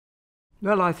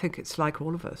Well, I think it's like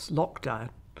all of us, lockdown.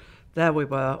 There we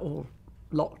were, all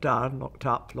locked down, locked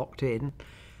up, locked in.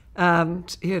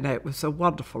 And, it was a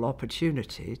wonderful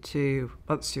opportunity to,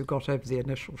 once you got over the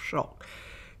initial shock,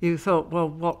 you thought, well,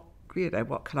 what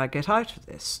can I get out of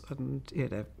this? And,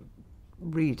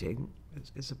 reading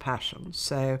is a passion.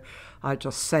 So I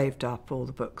just saved up all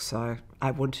the books I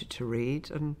wanted to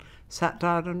read and sat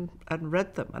down and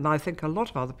read them. And I think a lot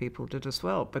of other people did as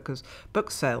well, because book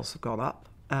sales have gone up.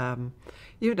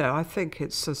 I think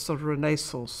it's a sort of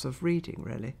renaissance of reading,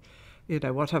 really.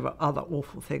 Whatever other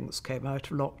awful things came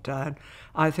out of lockdown,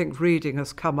 I think reading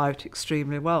has come out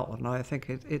extremely well, and I think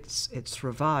it's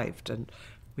revived, and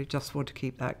we just want to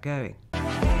keep that going.